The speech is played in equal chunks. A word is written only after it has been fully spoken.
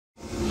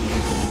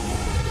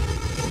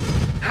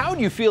How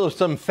would you feel if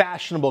some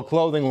fashionable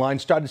clothing line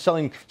started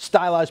selling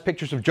stylized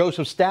pictures of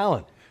Joseph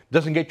Stalin?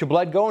 Doesn't get your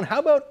blood going? How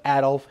about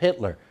Adolf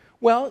Hitler?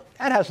 Well,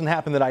 that hasn't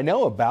happened that I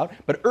know about,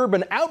 but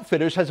Urban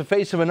Outfitters has a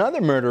face of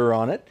another murderer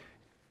on it.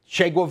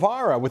 Che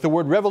Guevara with the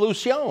word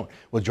revolution.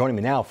 Well, joining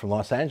me now from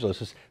Los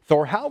Angeles is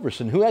Thor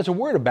Halvorssen, who has a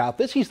word about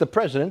this. He's the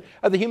president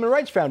of the Human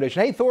Rights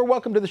Foundation. Hey, Thor,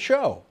 welcome to the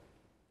show.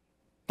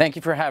 Thank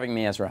you for having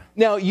me, Ezra.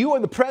 Now, you are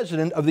the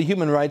president of the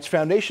Human Rights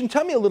Foundation.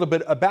 Tell me a little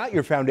bit about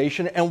your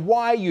foundation and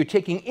why you're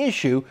taking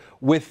issue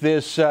with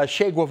this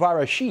Che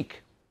Guevara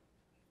chic.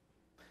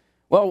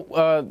 Well,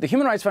 the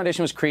Human Rights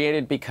Foundation was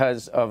created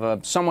because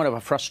of somewhat of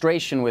a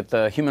frustration with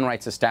the human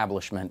rights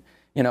establishment.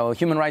 You know,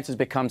 human rights has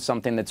become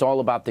something that's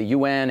all about the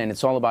UN, and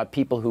it's all about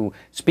people who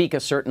speak a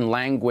certain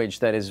language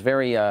that is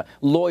very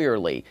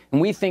lawyerly. And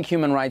we think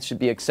human rights should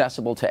be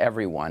accessible to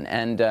everyone.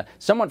 And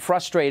somewhat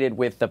frustrated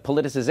with the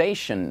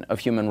politicization of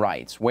human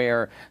rights,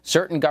 where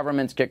certain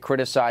governments get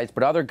criticized,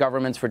 but other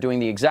governments for doing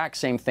the exact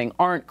same thing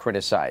aren't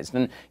criticized.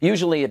 And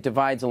usually it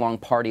divides along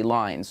party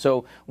lines.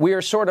 So we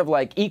are sort of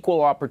like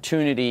equal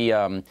opportunity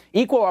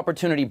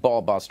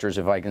ball busters,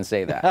 if I can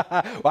say that.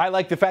 Well, I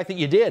like the fact that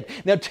you did.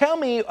 Now, tell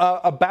me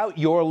about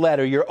your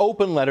letter, your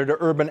open letter to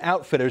Urban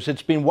Outfitters.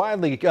 It's been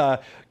widely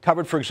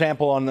covered, for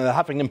example, on the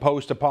Huffington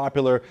Post, a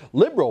popular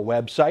liberal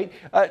website.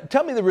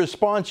 Tell me the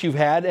response you've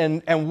had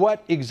and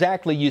what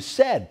exactly you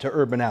said to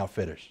Urban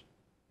Outfitters.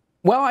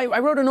 Well, I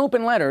wrote an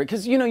open letter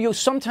because, you know, you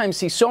sometimes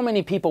see so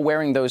many people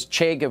wearing those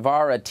Che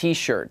Guevara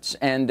T-shirts.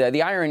 And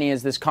the irony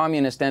is this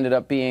communist ended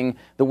up being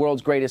the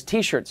world's greatest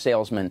T-shirt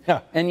salesman.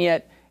 Yeah. And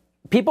yet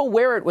people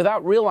wear it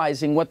without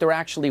realizing what they're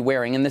actually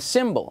wearing and the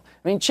symbol.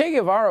 I mean, Che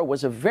Guevara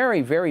was a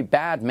very, very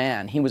bad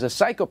man. He was a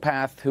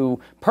psychopath who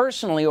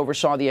personally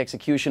oversaw the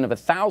execution of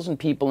 1,000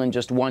 people in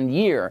just 1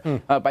 year.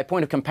 By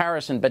point of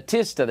comparison,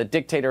 Batista, the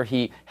dictator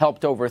he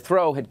helped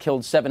overthrow, had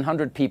killed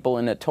 700 people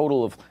in a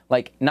total of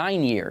like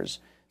 9 years.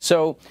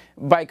 So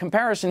by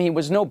comparison, he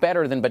was no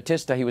better than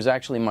Batista. He was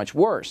actually much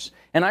worse.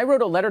 And I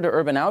wrote a letter to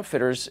Urban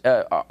Outfitters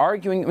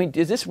arguing, I mean,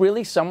 is this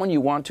really someone you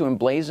want to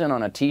emblazon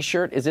on a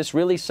T-shirt? Is this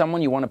really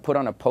someone you want to put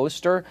on a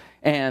poster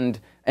and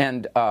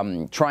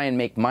try and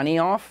make money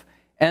off?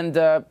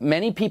 And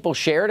many people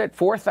shared it.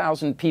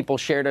 4,000 people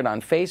shared it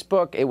on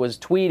Facebook. It was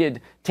tweeted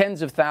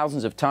tens of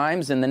thousands of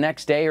times. And the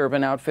next day,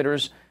 Urban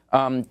Outfitters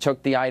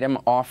took the item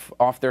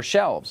off their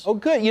shelves. Oh,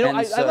 good. You know, I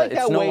like that way.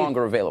 It's no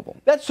longer available.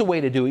 That's the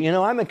way to do it. You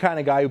know, I'm the kind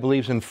of guy who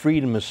believes in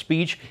freedom of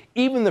speech,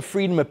 even the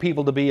freedom of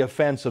people to be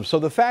offensive. So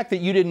the fact that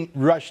you didn't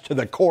rush to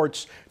the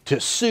courts to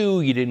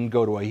sue, you didn't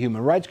go to a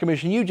human rights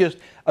commission, you just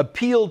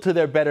appealed to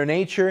their better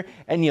nature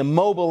and you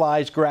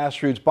mobilized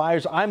grassroots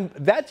buyers.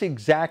 That's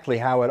exactly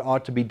how it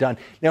ought to be done.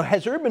 Now,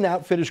 has Urban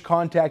Outfitters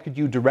contacted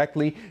you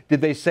directly?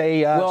 Did they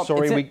say, well,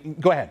 sorry,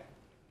 go ahead.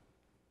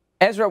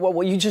 Ezra, well,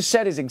 what you just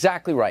said is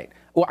exactly right.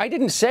 Well, I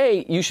didn't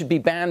say you should be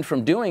banned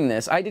from doing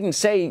this. I didn't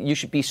say you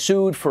should be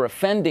sued for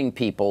offending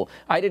people.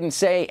 I didn't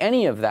say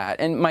any of that.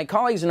 And my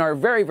colleagues and I are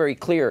very, very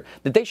clear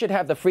that they should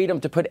have the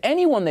freedom to put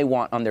anyone they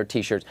want on their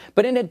T-shirts.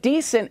 But in a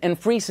decent and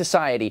free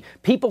society,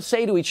 people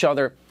say to each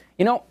other,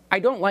 you know, I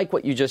don't like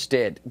what you just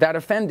did. That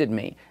offended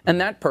me. And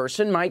that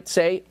person might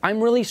say, I'm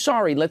really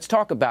sorry, let's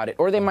talk about it.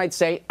 Or they might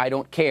say, I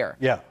don't care.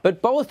 Yeah.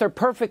 But both are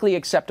perfectly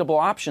acceptable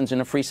options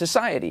in a free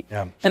society.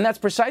 Yeah. And that's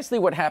precisely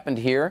what happened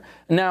here.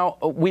 Now,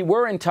 we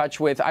were in touch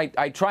with,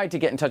 I tried to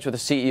get in touch with the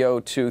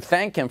CEO to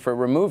thank him for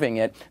removing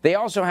it. They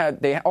also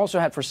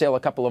had for sale a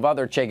couple of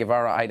other Che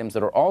Guevara items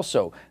that are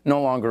also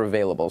no longer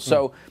available.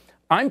 So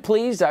I'm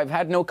pleased. I've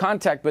had no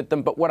contact with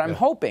them, but what I'm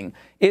hoping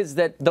is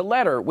that the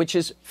letter, which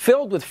is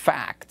filled with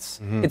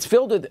facts, it's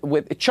filled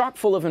with chock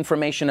full of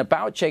information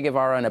about Che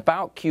Guevara and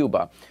about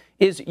Cuba,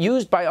 is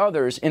used by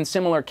others in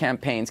similar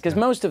campaigns. Because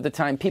most of the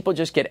time, people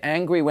just get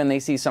angry when they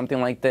see something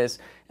like this,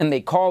 and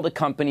they call the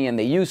company and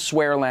they use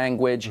swear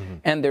language,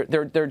 and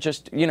they're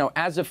just, you know,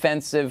 as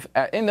offensive,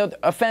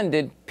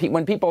 offended.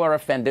 When people are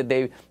offended,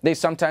 they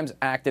sometimes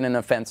act in an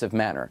offensive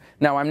manner.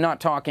 Now, I'm not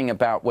talking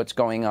about what's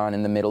going on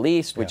in the Middle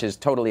East, which is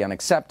totally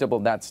unacceptable.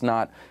 That's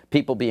not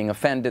people being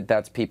offended.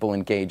 That's people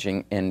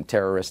engaging in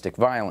terroristic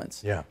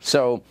violence. Yeah.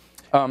 So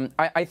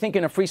I think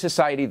in a free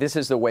society, this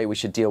is the way we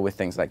should deal with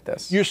things like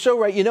this. You're so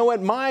right. You know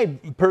what? My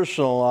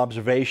personal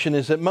observation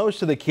is that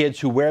most of the kids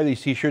who wear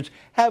these T-shirts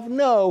have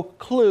no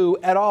clue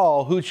at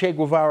all who Che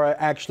Guevara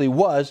actually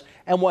was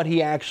and what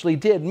he actually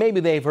did.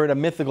 Maybe they've heard a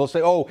mythical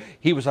say, oh,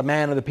 he was a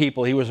man of the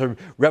people. He was a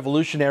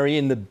revolutionary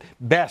in the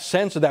best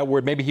sense of that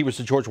word. Maybe he was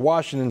the George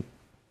Washington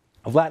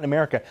of Latin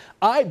America.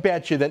 I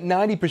bet you that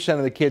 90%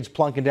 of the kids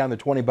plunking down the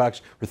 20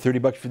 bucks or 30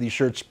 bucks for these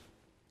shirts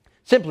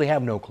simply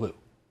have no clue.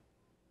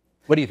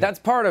 What do you think? That's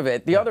part of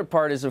it. The other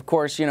part is, of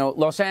course, you know,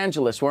 Los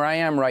Angeles, where I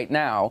am right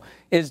now,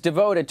 is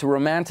devoted to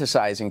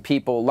romanticizing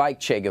people like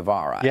Che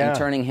Guevara and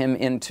turning him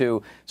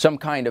into some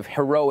kind of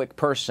heroic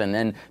person,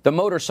 and the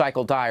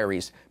Motorcycle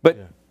Diaries. But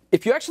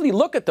if you actually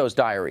look at those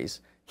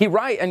diaries, you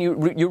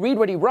read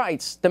what he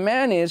writes, the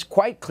man is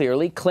quite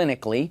clearly,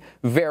 clinically,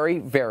 very,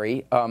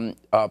 very,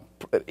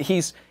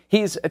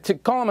 to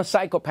call him a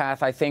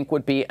psychopath, I think,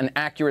 would be an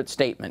accurate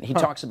statement. He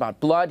talks about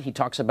blood. He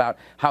talks about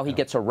how he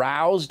gets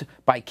aroused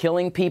by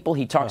killing people.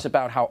 He talks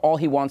about how all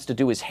he wants to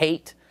do is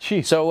hate.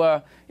 Jeez.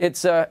 So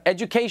it's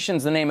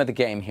education's the name of the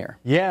game here.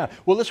 Yeah.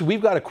 Well, listen,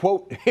 we've got a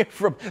quote here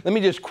from, let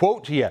me just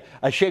quote to you,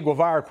 a Che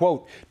Guevara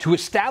quote. "To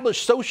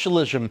establish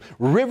socialism,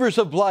 rivers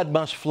of blood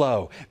must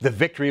flow. The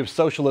victory of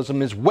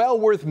socialism is well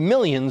worth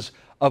millions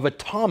of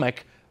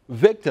atomic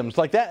victims."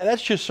 Like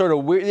that's just sort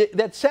of weird.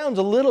 That sounds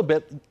a little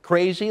bit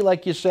crazy,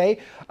 like you say,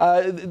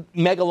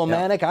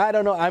 megalomaniac. Yeah. I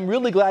don't know. I'm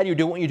really glad you're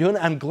doing what you're doing.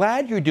 I'm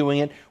glad you're doing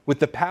it with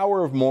the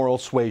power of moral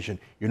suasion.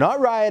 You're not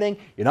rioting.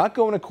 You're not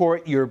going to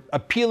court. You're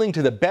appealing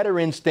to the better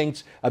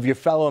instincts of your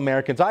fellow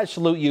Americans. I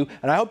salute you,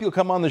 and I hope you'll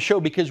come on the show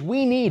because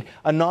we need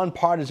a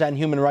nonpartisan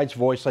human rights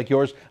voice like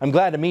yours. I'm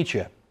glad to meet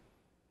you.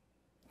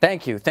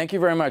 Thank you. Thank you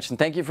very much, and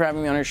thank you for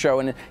having me on your show.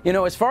 And, you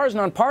know, as far as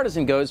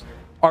nonpartisan goes,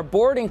 our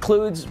board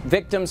includes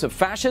victims of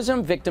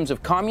fascism, victims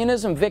of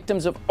communism,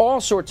 victims of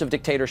all sorts of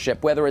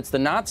dictatorship, whether it's the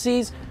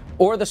Nazis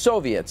or the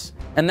Soviets.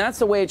 And that's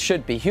the way it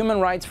should be. Human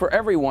rights for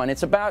everyone.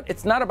 It's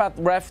not about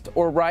left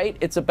or right.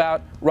 It's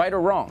about right or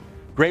wrong.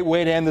 Great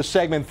way to end the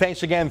segment.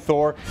 Thanks again,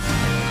 Thor.